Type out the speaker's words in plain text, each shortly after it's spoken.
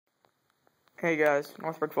Hey guys,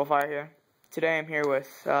 Northbrook Full Fire here. Today I'm here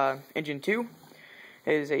with Engine 2.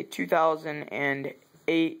 It is a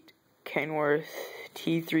 2008 Kenworth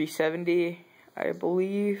T370, I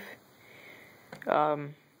believe.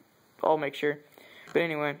 I'll make sure. But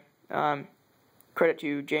anyway, credit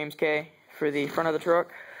to James K for the front of the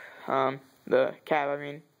truck, the cab I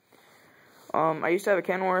mean. I used to have a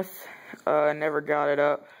Kenworth, never got it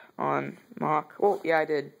up on mock. Well, yeah I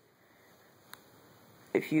did.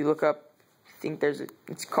 If you look up, I think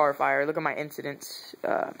it's car fire. Look at my incidents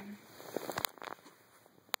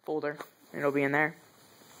folder, and it'll be in there.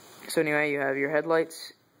 So anyway, you have your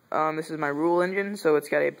headlights. This is my rule engine, so it's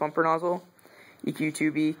got a bumper nozzle,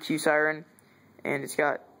 EQ2B, Q siren, and it's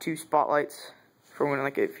got 2 spotlights for when,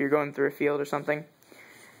 like, if you're going through a field or something.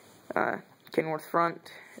 Kenworth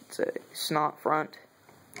front, it's a snot front.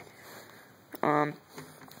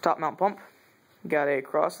 Top mount pump, got a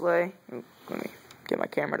cross lay. Ooh, let me get my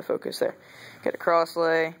camera to focus there. Got a cross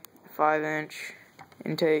lay, 5-inch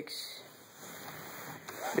intakes,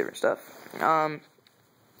 different stuff.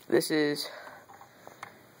 This is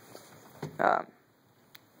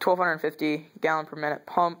 1,250 gallon per minute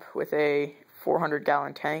pump with a 400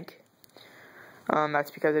 gallon tank.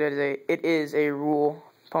 That's because it is a rule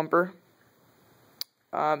pumper.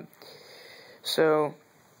 So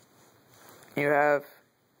you have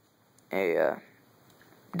a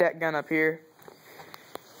deck gun up here,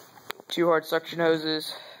 2 hard suction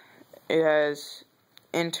hoses. It has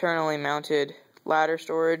internally mounted ladder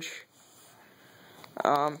storage,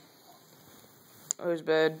 hose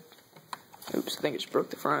bed. Oops, I think it just broke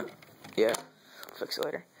the front. Yeah, I'll fix it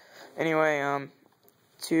later. Anyway,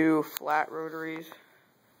 2 flat rotaries,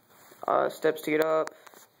 steps to get up,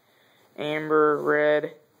 amber,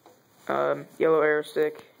 red, yellow arrow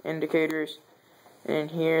stick indicators,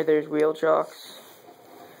 and here there's wheel chocks.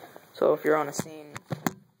 So if you're on a scene,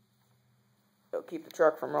 it'll keep the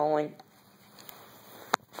truck from rolling.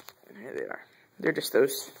 Here they are. They're just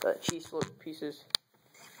those cheese float pieces.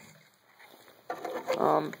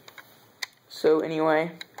 So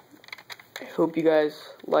anyway, I hope you guys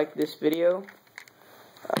like this video.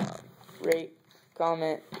 Rate,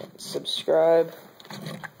 comment, subscribe,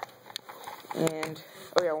 and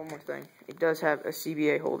oh yeah, one more thing. It does have a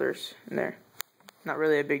CBA holders in there. Not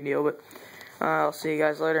really a big deal, but I'll see you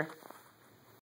guys later.